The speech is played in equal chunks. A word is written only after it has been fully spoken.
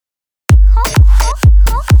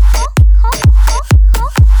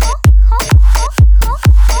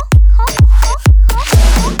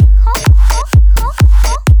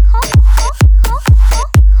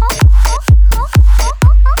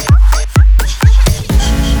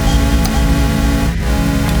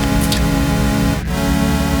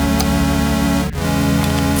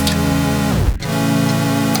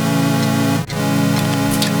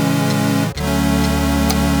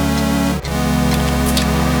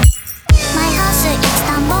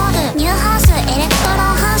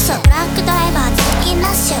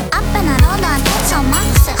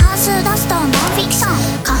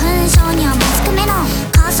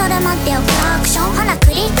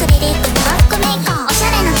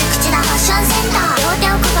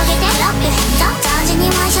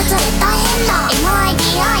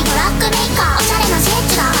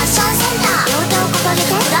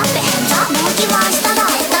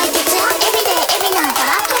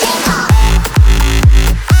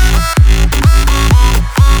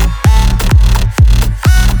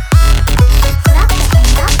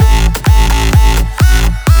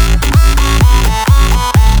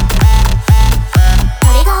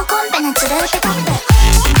ルーペタップ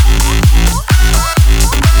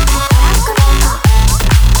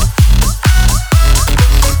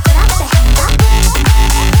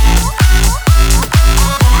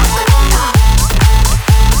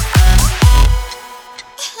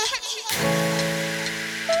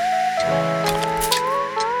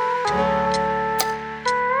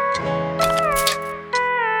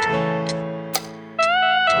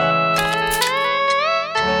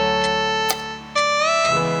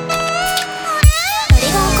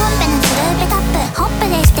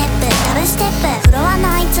ステップフロアの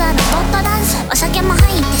あいつはロボットダンスお酒も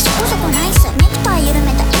入ってそこそこナイスネクタイ緩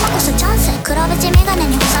めた今こそチャンス黒縁メガネ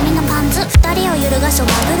に細身のパンツ二人を揺るがすバ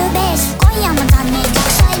ブルベース今夜も残念玉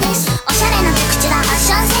砕ですおしゃれな着地だファッ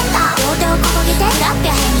ションセンター両手を掲げてフラッピ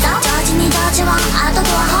ャ変座ジャージにジャージはアウトド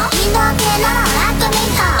ア派インドア系ならラックメ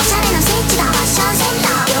ーカーおしゃれな聖地だファッションセン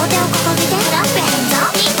ター両手を掲げてフラッピャ変座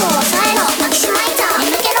ピークを抑えろマキシマイザー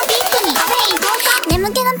眠気のピークにカフェイン投下眠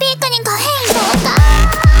気のピークにカフェイン投下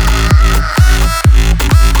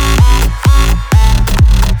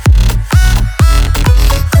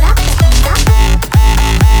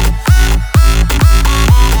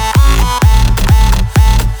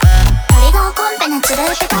スル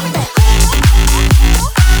ーペタップ